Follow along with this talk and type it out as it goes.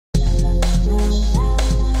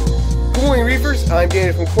I'm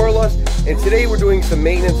Danny from Coralust, and today we're doing some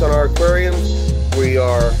maintenance on our aquariums. We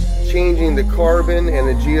are changing the carbon and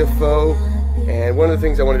the GFO, and one of the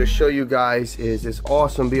things I wanted to show you guys is this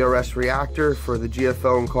awesome BRS reactor for the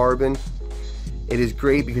GFO and carbon. It is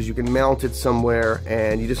great because you can mount it somewhere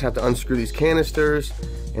and you just have to unscrew these canisters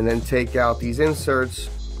and then take out these inserts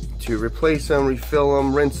to replace them, refill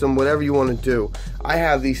them, rinse them, whatever you want to do. I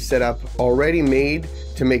have these set up already made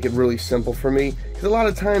to make it really simple for me, because a lot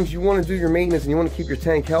of times you want to do your maintenance and you want to keep your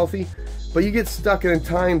tank healthy, but you get stuck in a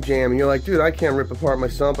time jam and you're like, dude, I can't rip apart my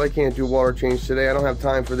sump, I can't do water change today, I don't have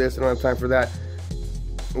time for this, I don't have time for that.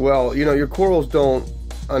 Well, you know, your corals don't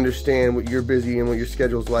understand what you're busy and what your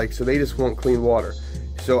schedule's like, so they just want clean water.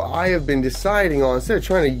 So I have been deciding on, instead of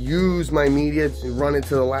trying to use my media and run it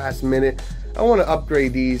to the last minute, I want to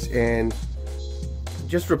upgrade these and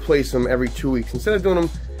just replace them every 2 weeks. Instead of doing them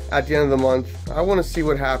at the end of the month, I want to see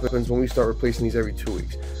what happens when we start replacing these every 2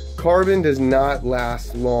 weeks. Carbon does not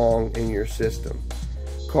last long in your system.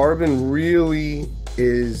 Carbon really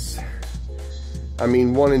is, I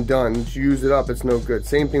mean, one and done. Once you use it up, it's no good.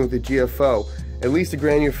 Same thing with the GFO. At least the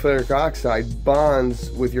granularic oxide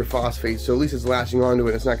bonds with your phosphate, so at least it's latching onto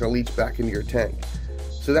it. It's not going to leach back into your tank.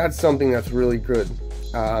 So that's something that's really good.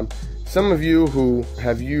 Some of you who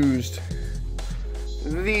have used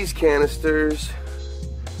these canisters,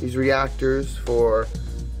 these reactors for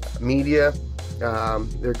media,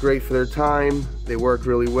 they're great for their time, they work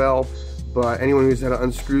really well, but anyone who's had to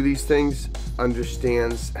unscrew these things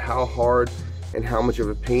understands how hard and how much of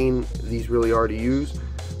a pain these really are to use.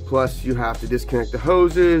 Plus you have to disconnect the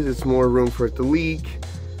hoses, it's more room for it to leak.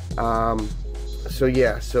 So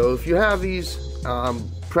yeah, so if you have these,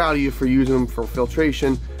 proud of you for using them for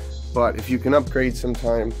filtration, but if you can upgrade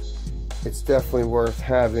sometime, it's definitely worth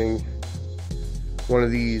having one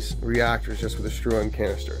of these reactors just with a screw-in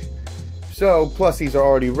canister. So, plus these are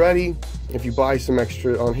already ready. If you buy some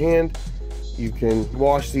extra on hand, you can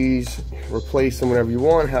wash these, replace them whenever you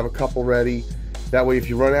want, have a couple ready. That way if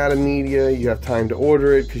you run out of media, you have time to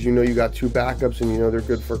order it because you know you got 2 backups and you know they're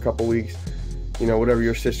good for a couple weeks. You know, whatever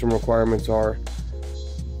your system requirements are.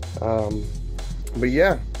 But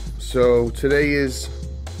yeah, so today is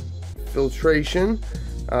filtration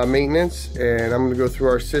maintenance, and I'm going to go through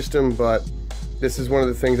our system, but this is one of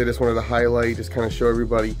the things I just wanted to highlight, just kind of show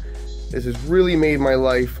everybody. This has really made my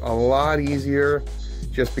life a lot easier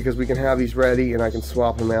just because we can have these ready and I can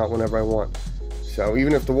swap them out whenever I want. So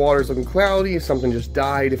even if the water's looking cloudy, if something just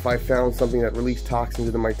died, if I found something that released toxins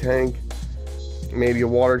into my tank, maybe a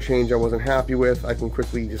water change I wasn't happy with, I can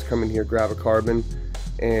quickly just come in here, grab a carbon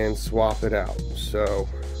and swap it out. So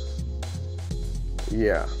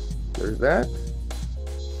yeah, there's that.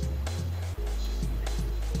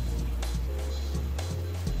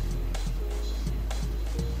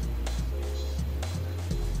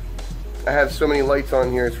 I have so many lights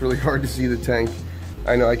on here, it's really hard to see the tank.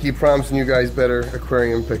 I know I keep promising you guys better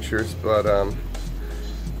aquarium pictures, but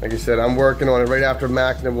like I said, I'm working on it. Right after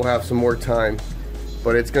Macna we'll have some more time,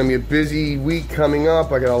 but it's going to be a busy week coming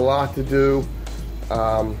up. I got a lot to do.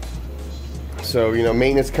 So you know,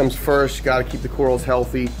 maintenance comes first. You got to keep the corals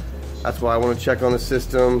healthy. That's why I want to check on the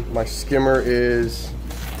system. My skimmer is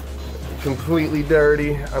completely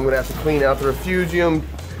dirty. I'm going to have to clean out the refugium,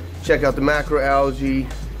 check out the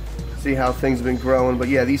macroalgae, see how things have been growing. But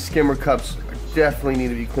yeah, these skimmer cups definitely need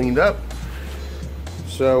to be cleaned up.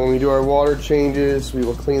 So when we do our water changes, we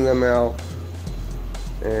will clean them out.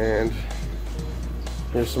 And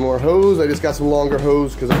here's some more hose. I just got some longer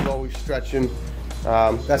hose because I'm always stretching.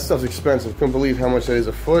 That stuff's expensive. Couldn't believe how much that is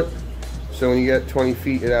a foot. So when you get 20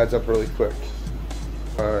 feet, it adds up really quick.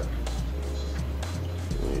 Alright.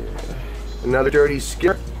 Yeah. Another dirty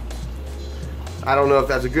skimmer. I don't know if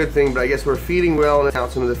that's a good thing, but I guess we're feeding well and it's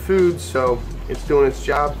out some of the food, so it's doing its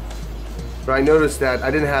job. But I noticed that I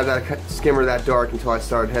didn't have that skimmer that dark until I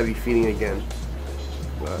started heavy feeding again.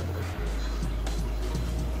 But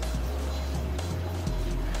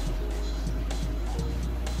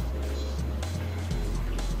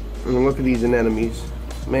and look at these anemones.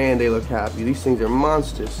 Man, they look happy. These things are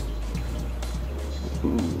monsters.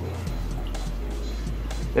 Ooh.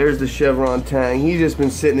 There's the chevron tang. He's just been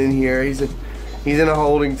sitting in here. He's in a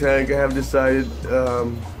holding tank. I haven't decided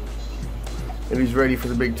if he's ready for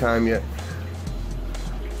the big time yet.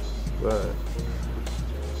 But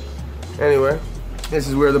anyway, this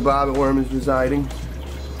is where the bobbit worm is residing.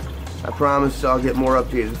 I promise I'll get more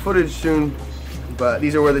updated footage soon. But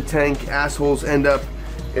these are where the tank assholes end up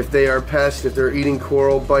if they are pests, if they're eating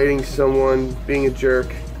coral, biting someone, being a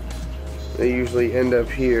jerk. They usually end up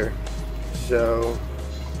here. So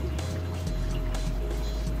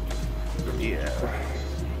yeah.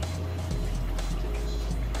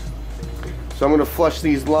 So I'm going to flush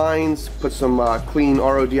these lines, put some clean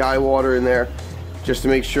RODI water in there just to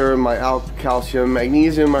make sure my calcium,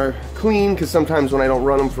 magnesium are clean, because sometimes when I don't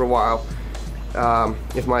run them for a while,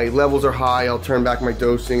 if my levels are high, I'll turn back my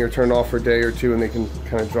dosing or turn it off for a day or two and they can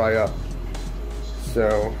kind of dry up.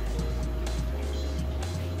 So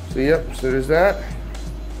yep, so there's that.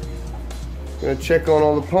 Gonna check on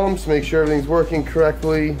all the pumps, make sure everything's working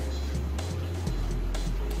correctly.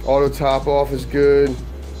 Auto top off is good.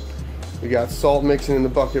 We got salt mixing in the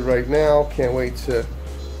bucket right now. Can't wait to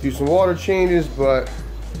do some water changes, but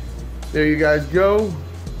there you guys go.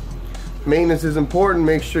 Maintenance is important,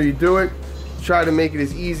 make sure you do it. Try to make it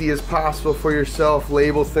as easy as possible for yourself.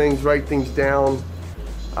 Label things, write things down.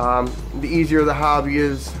 The easier the hobby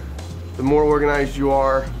is, the more organized you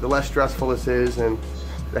are, the less stressful this is, and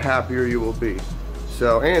the happier you will be.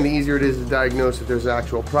 So, and the easier it is to diagnose if there's an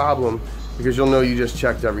actual problem, because you'll know you just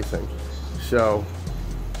checked everything. So,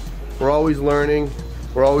 we're always learning,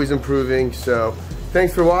 we're always improving. So,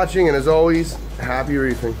 thanks for watching, and as always, happy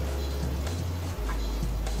reefing.